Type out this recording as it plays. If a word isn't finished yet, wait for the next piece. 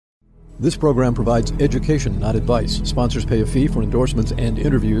This program provides education, not advice. Sponsors pay a fee for endorsements and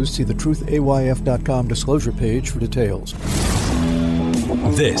interviews. See the truthayf.com disclosure page for details.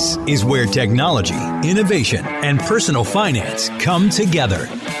 This is where technology, innovation, and personal finance come together.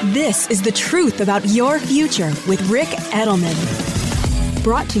 This is The Truth About Your Future with Ric Edelman.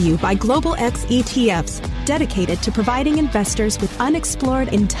 Brought to you by Global X ETFs, dedicated to providing investors with unexplored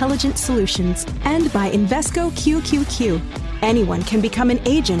intelligent solutions, and by Invesco QQQ. Anyone can become an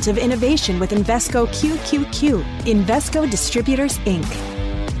agent of innovation with Invesco QQQ. Invesco Distributors, Inc.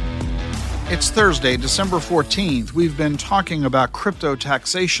 It's Thursday, December 14th. We've been talking about crypto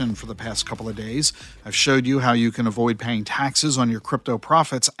taxation for the past couple of days. I've showed you how you can avoid paying taxes on your crypto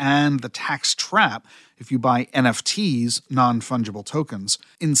profits and the tax trap if you buy NFTs, non-fungible tokens,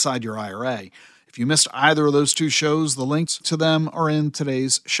 inside your IRA. If you missed either of those two shows, the links to them are in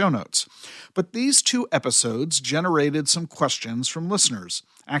today's show notes. But these two episodes generated some questions from listeners.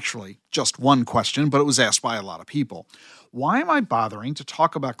 Actually, just one question, but it was asked by a lot of people. Why am I bothering to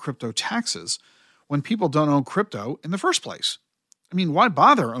talk about crypto taxes when people don't own crypto in the first place? I mean, why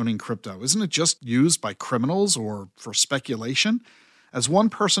bother owning crypto? Isn't it just used by criminals or for speculation? As one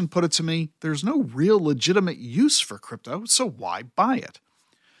person put it to me, there's no real legitimate use for crypto, so why buy it?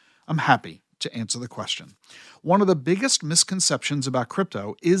 I'm happy to answer the question. One of the biggest misconceptions about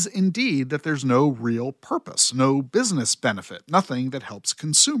crypto is indeed that there's no real purpose, no business benefit, nothing that helps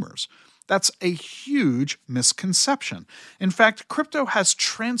consumers. That's a huge misconception. In fact, crypto has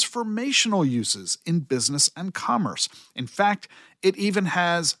transformational uses in business and commerce. In fact, it even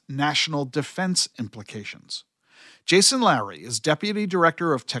has national defense implications. Jason Lowery is Deputy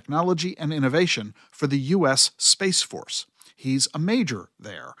Director of Technology and Innovation for the U.S. Space Force. He's a major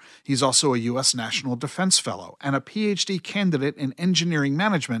there. He's also a U.S. National Defense Fellow and a Ph.D. candidate in engineering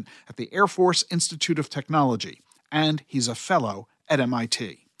management at the Air Force Institute of Technology, and he's a fellow at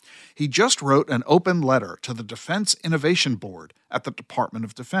MIT. He just wrote an open letter to the Defense Innovation Board at the Department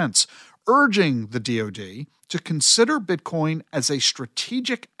of Defense, urging the DoD to consider Bitcoin as a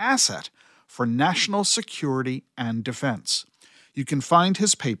strategic asset for national security and defense. You can find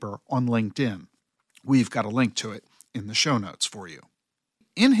his paper on LinkedIn. We've got a link to it in the show notes for you.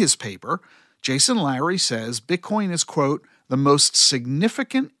 In his paper, Jason Lowery says Bitcoin is, quote, the most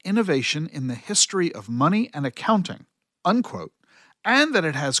significant innovation in the history of money and accounting, unquote, and that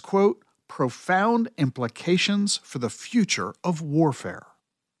it has, quote, profound implications for the future of warfare.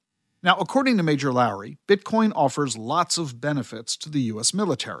 Now, according to Major Lowery, Bitcoin offers lots of benefits to the U.S.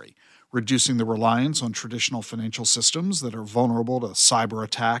 military, reducing the reliance on traditional financial systems that are vulnerable to cyber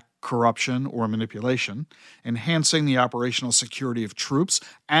attack, corruption, or manipulation, enhancing the operational security of troops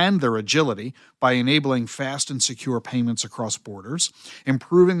and their agility by enabling fast and secure payments across borders,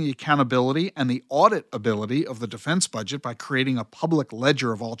 improving the accountability and the audit ability of the defense budget by creating a public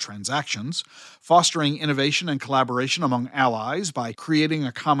ledger of all transactions, fostering innovation and collaboration among allies by creating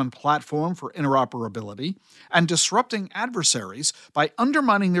a common platform for interoperability, and disrupting adversaries by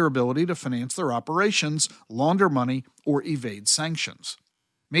undermining their ability to finance their operations, launder money, or evade sanctions.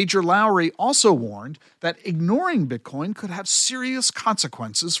 Major Lowery also warned that ignoring Bitcoin could have serious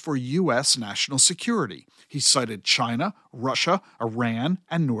consequences for U.S. national security. He cited China, Russia, Iran,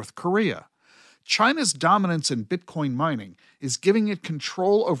 and North Korea. China's dominance in Bitcoin mining is giving it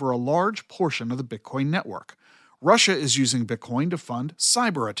control over a large portion of the Bitcoin network. Russia is using Bitcoin to fund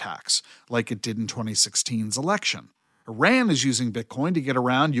cyber attacks, like it did in 2016's election. Iran is using Bitcoin to get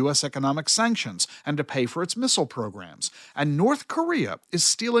around U.S. economic sanctions and to pay for its missile programs. And North Korea is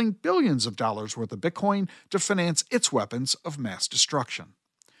stealing billions of dollars worth of Bitcoin to finance its weapons of mass destruction.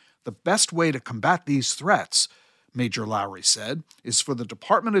 The best way to combat these threats, Major Lowery said, is for the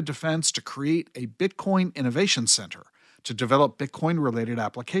Department of Defense to create a Bitcoin Innovation Center to develop Bitcoin-related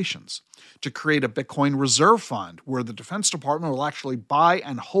applications, to create a Bitcoin reserve fund where the Defense Department will actually buy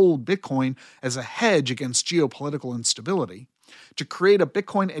and hold Bitcoin as a hedge against geopolitical instability, to create a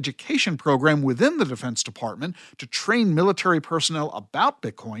Bitcoin education program within the Defense Department to train military personnel about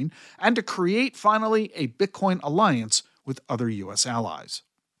Bitcoin, and to create, finally, a Bitcoin alliance with other U.S. allies.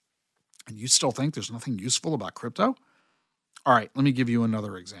 And you still think there's nothing useful about crypto? All right, let me give you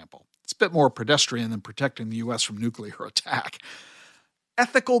another example. It's a bit more pedestrian than protecting the U.S. from nuclear attack.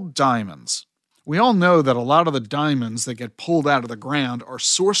 Ethical diamonds. We all know that a lot of the diamonds that get pulled out of the ground are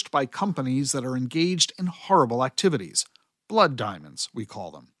sourced by companies that are engaged in horrible activities. Blood diamonds, we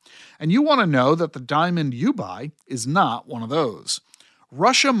call them. And you want to know that the diamond you buy is not one of those.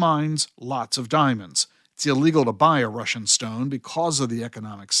 Russia mines lots of diamonds. It's illegal to buy a Russian stone because of the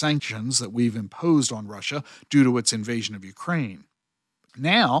economic sanctions that we've imposed on Russia due to its invasion of Ukraine.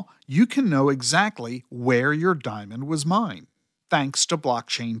 Now, you can know exactly where your diamond was mined. thanks to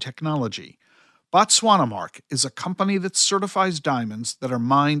blockchain technology. Botswana is a company that certifies diamonds that are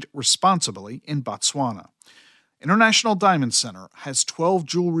mined responsibly in Botswana. International Diamond Center has 12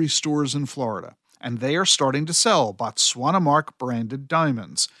 jewelry stores in Florida, and they are starting to sell Botswana branded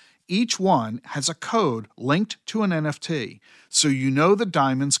diamonds. Each one has a code linked to an NFT, so you know the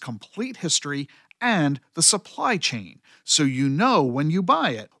diamond's complete history and the supply chain, so you know when you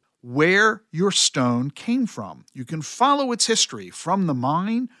buy it where your stone came from. You can follow its history from the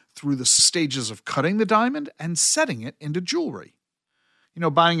mine through the stages of cutting the diamond and setting it into jewelry.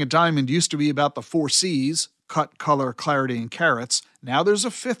 Buying a diamond used to be about the 4 C's, cut, color, clarity, and carats. Now there's a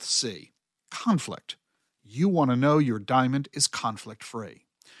 5th C, conflict. You want to know your diamond is conflict-free.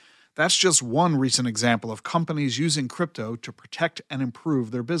 That's just one recent example of companies using crypto to protect and improve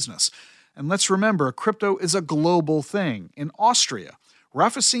their business. And let's remember, crypto is a global thing. In Austria,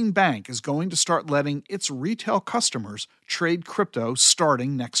 Raiffeisen Bank is going to start letting its retail customers trade crypto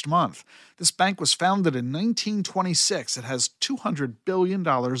starting next month. This bank was founded in 1926. It has $200 billion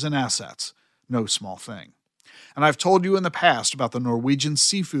in assets. No small thing. And I've told you in the past about the Norwegian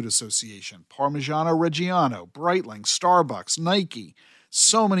Seafood Association, Parmigiano Reggiano, Breitling, Starbucks, Nike,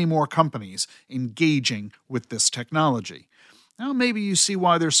 so many more companies engaging with this technology. Now, maybe you see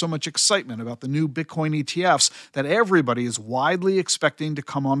why there's so much excitement about the new Bitcoin ETFs that everybody is widely expecting to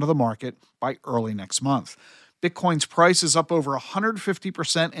come onto the market by early next month. Bitcoin's price is up over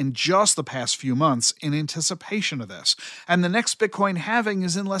 150% in just the past few months in anticipation of this, and the next Bitcoin halving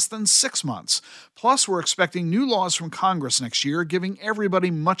is in less than 6 months. Plus, we're expecting new laws from Congress next year, giving everybody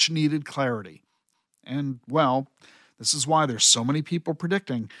much-needed clarity. And, well, this is why there's so many people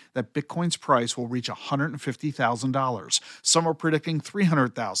predicting that Bitcoin's price will reach $150,000. Some are predicting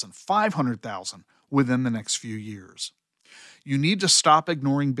 $300,000, $500,000 within the next few years. You need to stop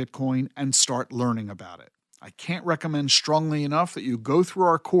ignoring Bitcoin and start learning about it. I can't recommend strongly enough that you go through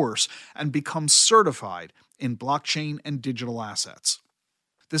our course and become certified in blockchain and digital assets.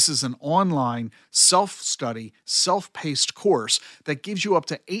 This is an online, self-study, self-paced course that gives you up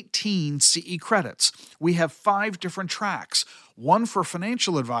to 18 CE credits. We have 5 different tracks, one for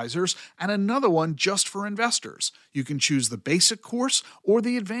financial advisors and another one just for investors. You can choose the basic course or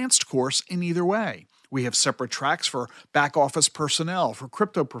the advanced course in either way. We have separate tracks for back-office personnel, for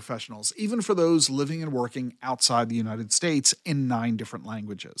crypto professionals, even for those living and working outside the United States in 9 different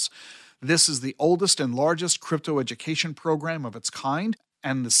languages. This is the oldest and largest crypto education program of its kind,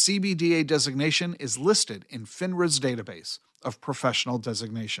 and the CBDA designation is listed in FINRA's database of professional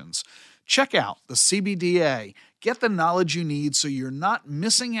designations. Check out the CBDA. Get the knowledge you need so you're not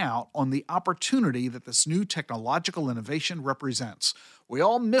missing out on the opportunity that this new technological innovation represents. We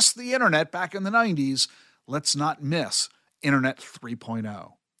all missed the internet back in the 90s. Let's not miss Internet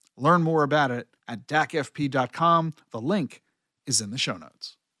 3.0. Learn more about it at dacfp.com. The link is in the show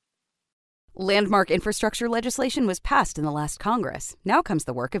notes. Landmark infrastructure legislation was passed in the last Congress. Now comes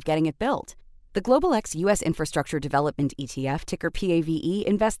the work of getting it built. The Global X U.S. Infrastructure Development ETF, ticker PAVE,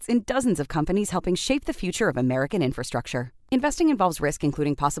 invests in dozens of companies helping shape the future of American infrastructure. Investing involves risk,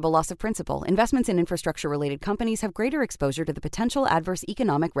 including possible loss of principal. Investments in infrastructure-related companies have greater exposure to the potential adverse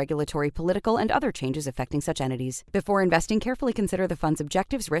economic, regulatory, political, and other changes affecting such entities. Before investing, carefully consider the fund's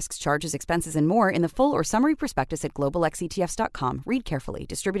objectives, risks, charges, expenses, and more in the full or summary prospectus at globalxetfs.com. Read carefully.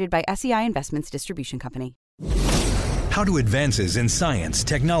 Distributed by SEI Investments Distribution Company. How do advances in science,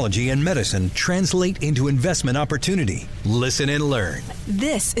 technology, and medicine translate into investment opportunity? Listen and learn.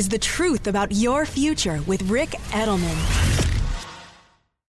 This is The Truth About Your Future with Ric Edelman.